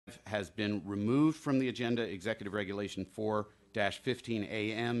has been removed from the agenda, Executive Regulation 4-15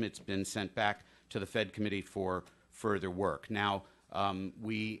 AM. It's been sent back to the Fed Committee for further work. Now,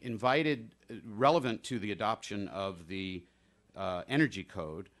 we invited, relevant to the adoption of the Energy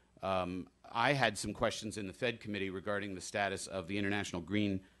Code, I had some questions in the Fed Committee regarding the status of the International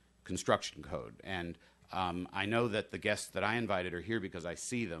Green Construction Code. And I know that the guests that I invited are here because I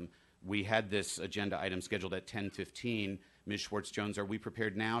see them. We had this agenda item scheduled at 10:15. Ms. Schwartz-Jones, are we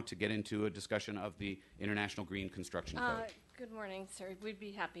prepared now to get into a discussion of the International Green Construction Code? Good morning, sir. We'd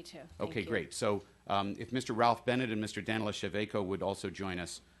be happy to. Okay, great. So if Mr. Ralph Bennett and Mr. Danila Sheveko would also join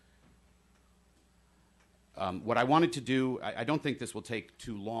us. What I wanted to do, I don't think this will take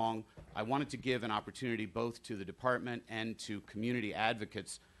too long. I wanted to give an opportunity both to the department and to community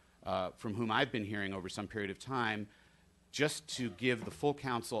advocates from whom I've been hearing over some period of time, just to give the full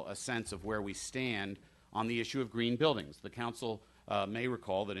council a sense of where we stand on the issue of green buildings. The council may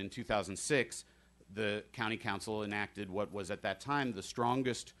recall that in 2006, the county council enacted what was at that time the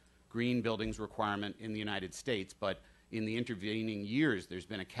strongest green buildings requirement in the United States, but in the intervening years, there's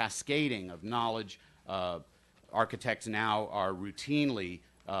been a cascading of knowledge. Architects now are routinely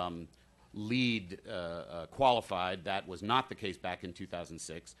LEED qualified. That was not the case back in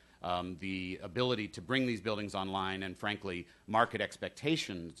 2006. The ability to bring these buildings online and, frankly, market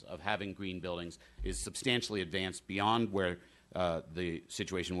expectations of having green buildings is substantially advanced beyond where the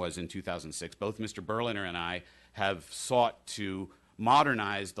situation was in 2006. Both Mr. Berliner and I have sought to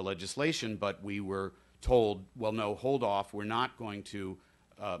modernize the legislation, but we were told, well, no, hold off. We're not going to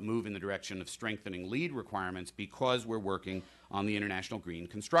move in the direction of strengthening LEED requirements because we're working on the International Green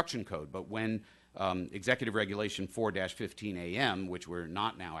Construction Code. But when Executive Regulation 4-15 AM, which we're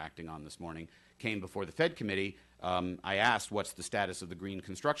not now acting on this morning, came before the Fed Committee, I asked what's the status of the Green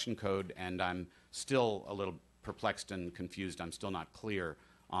Construction Code, and I'm still a little perplexed and confused. I'm still not clear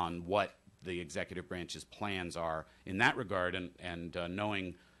on what the executive branch's plans are in that regard, and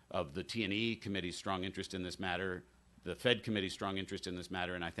knowing of the T&E Committee's strong interest in this matter, the Fed Committee's strong interest in this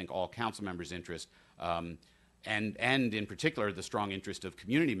matter, and I think all council members' interest, and in particular the strong interest of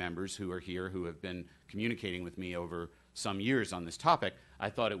community members who are here who have been communicating with me over some years on this topic, I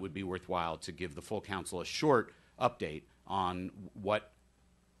thought it would be worthwhile to give the full council a short update on what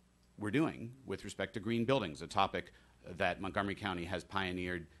we're doing with respect to green buildings, a topic that Montgomery County has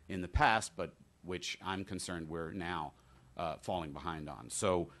pioneered in the past, but which I'm concerned we're now falling behind on.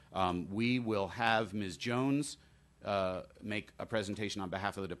 So we will have Ms. Jones make a presentation on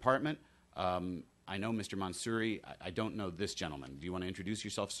behalf of the department. I know Mr. Mansouri. I don't know this gentleman. Do you want to introduce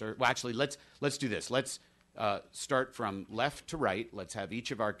yourself, sir? Well, actually, let's do this. Let's start from left to right. Let's have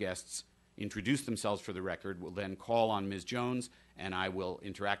each of our guests introduce themselves for the record. We'll then call on Ms. Jones, and I will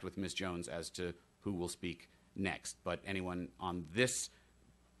interact with Ms. Jones as to who will speak next. But anyone on this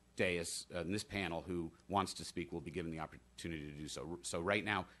dais, this panel, who wants to speak will be given the opportunity to do so. So right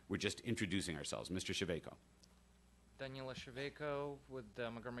now, we're just introducing ourselves. Mr. Sheveko. Danila Sheveko with the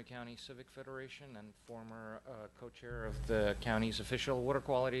Montgomery County Civic Federation and former co-chair of the county's official Water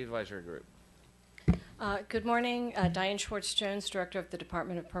Quality Advisory Group. Good morning. Diane Schwartz-Jones, Director of the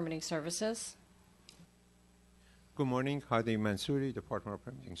Department of Permitting Services. Good morning. Hadi Mansouri, Department of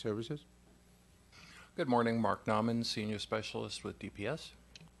Permitting Services. Good morning. Mark Nauman, Senior Specialist with DPS.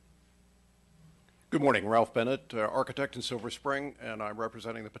 Good morning. Ralph Bennett, architect in Silver Spring, and I'm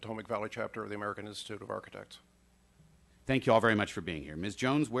representing the Potomac Valley chapter of the American Institute of Architects. Thank you all very much for being here. Ms.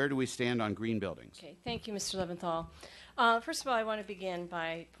 Jones, where do we stand on green buildings? Okay, thank you, Mr. Leventhal. First of all, I want to begin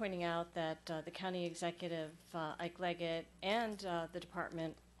by pointing out that the county executive, Ike Leggett, and the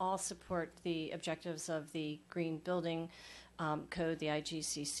department all support the objectives of the Green Building Code, the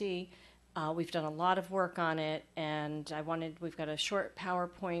IgCC. We've done a lot of work on it, and we've got a short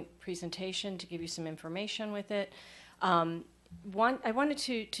PowerPoint presentation to give you some information with it. I wanted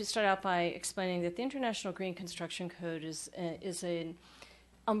to start out by explaining that the International Green Construction Code is an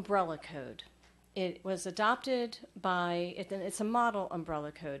umbrella code. It was adopted by, it's a model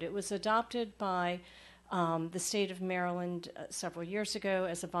umbrella code. It was adopted by the state of Maryland several years ago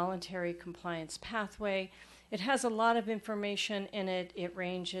as a voluntary compliance pathway. It has a lot of information in it. It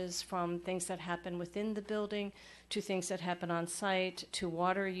ranges from things that happen within the building to things that happen on site, to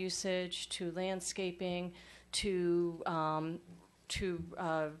water usage, to landscaping, to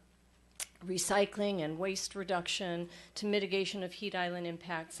recycling and waste reduction, to mitigation of heat island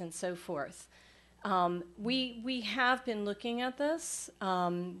impacts, and so forth. We have been looking at this.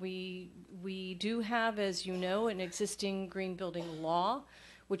 We do have, as you know, an existing green building law,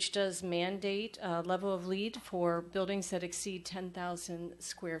 which does mandate a level of LEED for buildings that exceed 10,000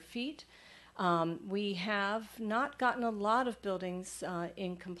 square feet. We have not gotten a lot of buildings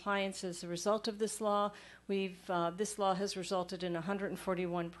in compliance as a result of this law. This law has resulted in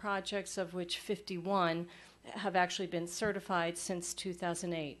 141 projects, of which 51 have actually been certified since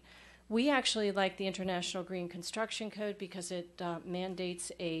 2008. We actually like the International Green Construction Code because it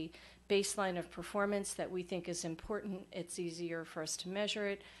mandates a baseline of performance that we think is important. It's easier for us to measure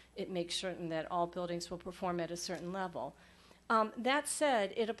it. It makes certain that all buildings will perform at a certain level. That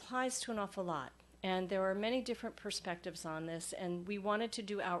said, it applies to an awful lot, and there are many different perspectives on this, and we wanted to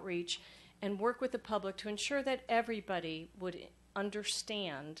do outreach and work with the public to ensure that everybody would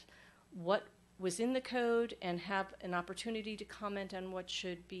understand what was in the code and have an opportunity to comment on what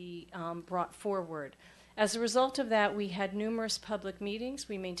should be brought forward. As a result of that, we had numerous public meetings.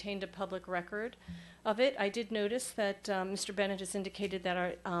 We maintained a public record of it. I did notice that Mr. Bennett has indicated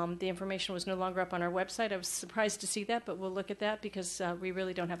that the information was no longer up on our website. I was surprised to see that, but we'll look at that because we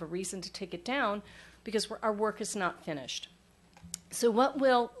really don't have a reason to take it down because our work is not finished. So what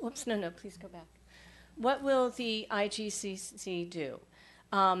will, please go back. What will the IgCC do?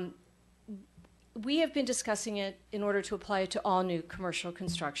 We have been discussing it in order to apply it to all new commercial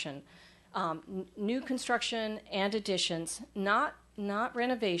construction. New construction and additions, not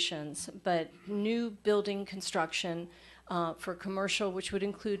renovations, but new building construction for commercial, which would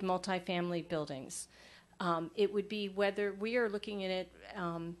include multifamily buildings. It would be whether we are looking at it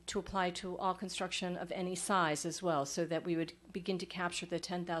to apply to all construction of any size as well, so that we would begin to capture the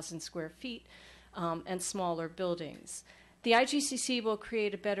 10,000 square feet and smaller buildings. The IgCC will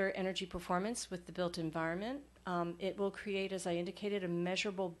create a better energy performance with the built environment. It will create, as I indicated, a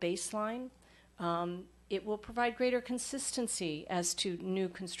measurable baseline. It will provide greater consistency as to new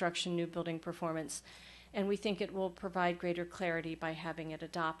construction, new building performance, and we think it will provide greater clarity by having it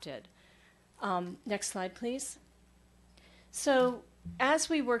adopted. Next slide, please. So as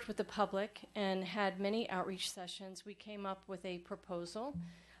we worked with the public and had many outreach sessions, we came up with a proposal.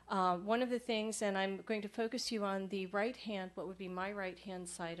 One of the things, and I'm going to focus you on the right hand, what would be my right hand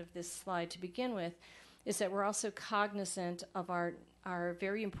side of this slide to begin with, is that we're also cognizant of our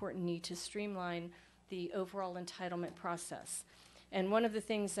very important need to streamline the overall entitlement process. And one of the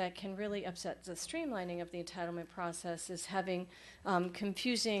things that can really upset the streamlining of the entitlement process is having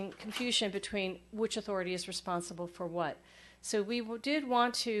confusion between which authority is responsible for what. So we did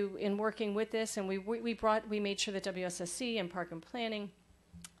want to, in working with this, and we made sure that WSSC and Park and Planning,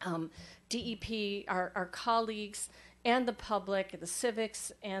 DEP, our colleagues, and the public, the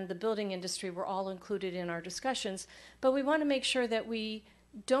civics, and the building industry were all included in our discussions. But we want to make sure that we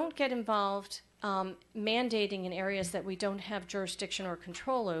don't get involved mandating in areas that we don't have jurisdiction or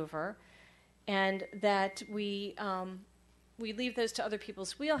control over, and that we leave those to other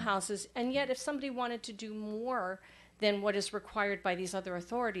people's wheelhouses. And yet, if somebody wanted to do more than what is required by these other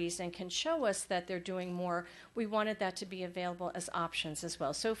authorities and can show us that they're doing more, we wanted that to be available as options as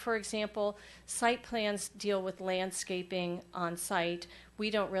well. So for example, site plans deal with landscaping on site. We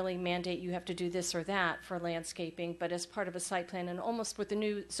don't really mandate you have to do this or that for landscaping, but as part of a site plan, and almost with the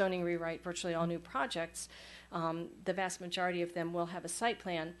new zoning rewrite, virtually all new projects, the vast majority of them will have a site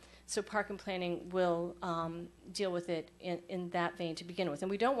plan. So Park and Planning will deal with it in that vein to begin with.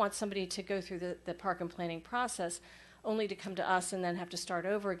 And we don't want somebody to go through the Park and Planning process only to come to us and then have to start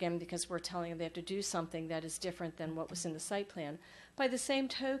over again because we're telling them they have to do something that is different than what was in the site plan. By the same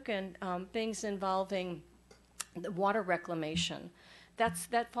token, things involving the water reclamation,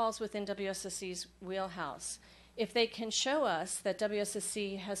 that falls within WSSC's wheelhouse. If they can show us that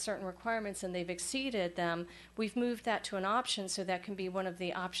WSSC has certain requirements and they've exceeded them, we've moved that to an option, so that can be one of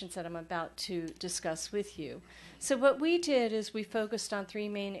the options that I'm about to discuss with you. So what we did is we focused on three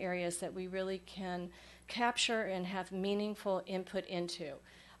main areas that we really can capture and have meaningful input into.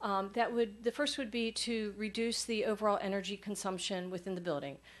 The first would be to reduce the overall energy consumption within the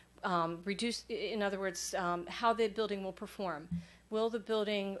building. In other words, how the building will perform. Will the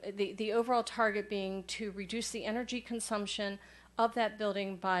building, the overall target being to reduce the energy consumption of that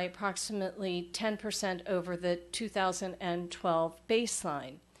building by approximately 10% over the 2012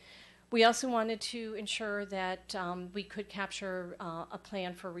 baseline. We also wanted to ensure that we could capture a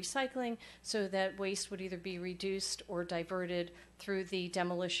plan for recycling so that waste would either be reduced or diverted through the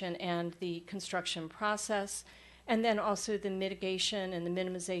demolition and the construction process. And then also the mitigation and the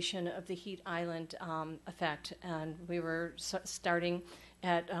minimization of the heat island effect. And we were starting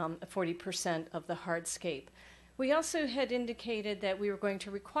at 40% of the hardscape. We also had indicated that we were going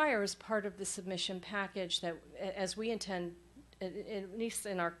to require, as part of the submission package, that as we intend, at least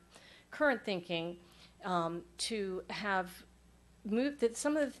in our current thinking, to have moved that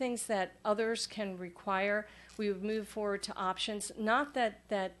some of the things that others can require, we would move forward to options. Not that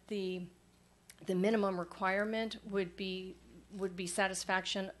the the minimum requirement would be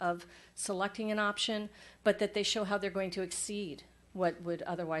satisfaction of selecting an option, but that they show how they're going to exceed what would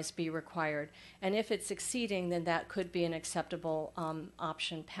otherwise be required. And if it's exceeding, then that could be an acceptable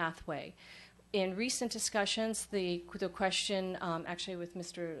option pathway. In recent discussions, the question, actually with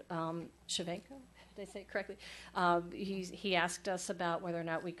Mr. Shavenko, did I say it correctly? He asked us about whether or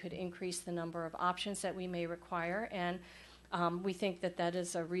not we could increase the number of options that we may require, and we think that that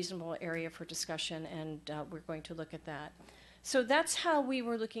is a reasonable area for discussion, and we're going to look at that. So that's how we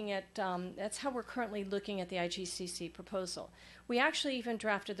were looking at, that's how we're currently looking at the IgCC proposal. We actually even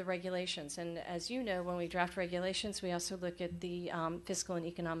drafted the regulations, and as you know, when we draft regulations, we also look at the fiscal and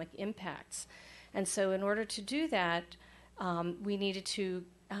economic impacts. And so in order to do that, we needed to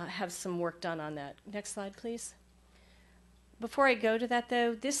have some work done on that. Next slide, please. Before I go to that,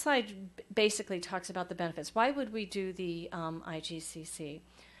 though, this slide basically talks about the benefits. Why would we do the IgCC?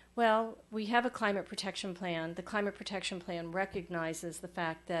 Well, we have a climate protection plan. The climate protection plan recognizes the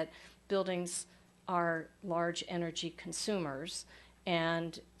fact that buildings are large energy consumers,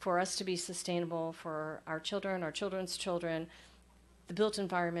 and for us to be sustainable for our children, our children's children, the built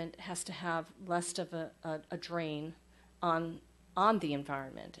environment has to have less of a drain on the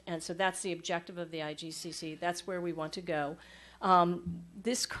environment. And so that's the objective of the IgCC. That's where we want to go.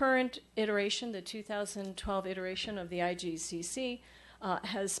 This current iteration, the 2012 iteration of the IgCC,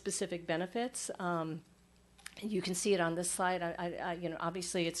 has specific benefits. You can see it on this slide.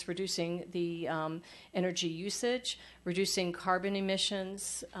 Obviously, it's reducing the energy usage, reducing carbon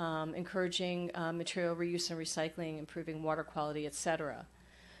emissions, encouraging material reuse and recycling, improving water quality, et cetera.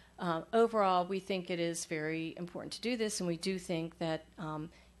 Overall, we think it is very important to do this, and we do think that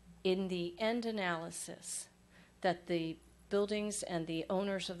in the end analysis, that the buildings and the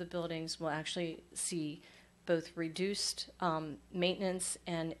owners of the buildings will actually see both reduced maintenance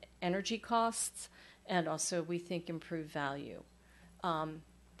and energy costs, and also we think improved value.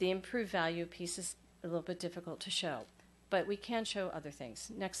 The improved value piece is a little bit difficult to show, but we can show other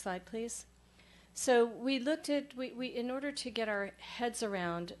things. Next slide, please. So we looked at, we in order to get our heads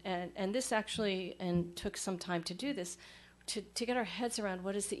around, and this actually took some time to do this, to get our heads around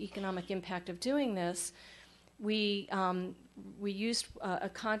what is the economic impact of doing this, we used a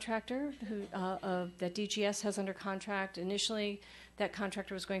contractor who that DGS has under contract. Initially, that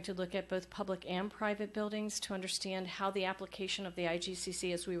contractor was going to look at both public and private buildings to understand how the application of the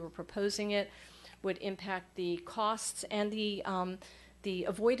IgCC, as we were proposing it, would impact the costs and the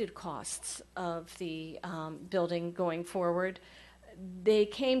avoided costs of the building going forward. They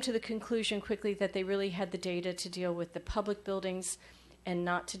came to the conclusion quickly that they really had the data to deal with the public buildings and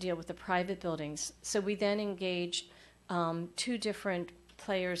not to deal with the private buildings. So we then engaged two different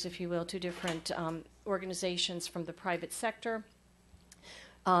players, if you will, two different organizations from the private sector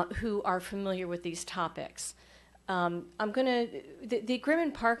who are familiar with these topics. The Grimm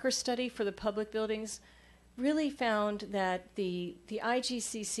and Parker study for the public buildings really found that the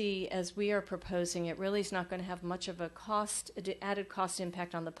IgCC, as we are proposing it, really is not going to have much of a added cost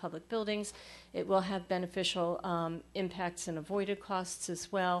impact on the public buildings. It will have beneficial impacts and avoided costs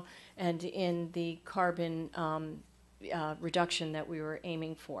as well, and in the carbon reduction that we were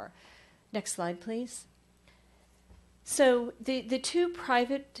aiming for. Next slide, please. So the two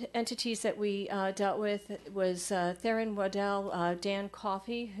private entities that we dealt with was Theron Waddell, Dan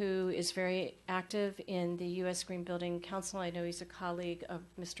Coffey, who is very active in the U.S. Green Building Council. I know he's a colleague of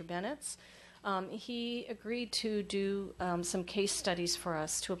Mr. Bennett's. He agreed to do some case studies for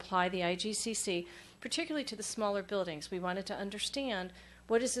us to apply the IgCC, particularly to the smaller buildings. We wanted to understand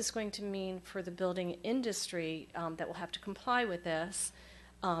what is this going to mean for the building industry that will have to comply with this.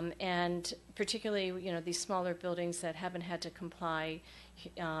 And particularly, these smaller buildings that haven't had to comply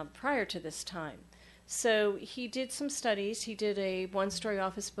prior to this time. So he did some studies. He did a one-story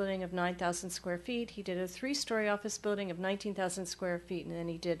office building of 9,000 square feet. He did a three-story office building of 19,000 square feet, and then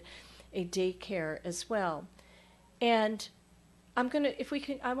he did a daycare as well. And I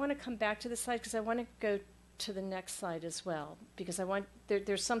want to come back to this slide because I want to go to the next slide as well, because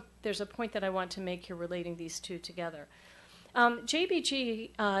there's a point that I want to make here relating these two together.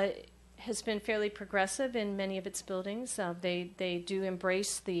 JBG has been fairly progressive in many of its buildings. They do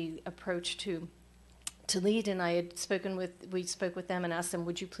embrace the approach to LEED, and we spoke with them and asked them,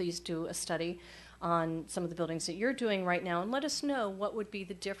 would you please do a study on some of the buildings that you're doing right now, and let us know what would be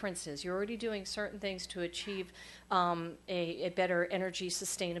the differences. You're already doing certain things to achieve a better energy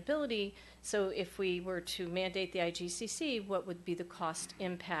sustainability. So if we were to mandate the IgCC, what would be the cost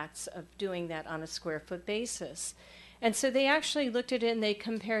impacts of doing that on a square foot basis? And so they actually looked at it and they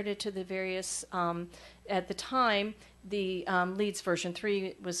compared it to the various, at the time, the LEEDS version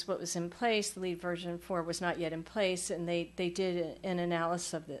 3 was what was in place. The LEED version 4 was not yet in place, and they did an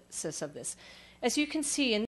analysis of this. As you can see in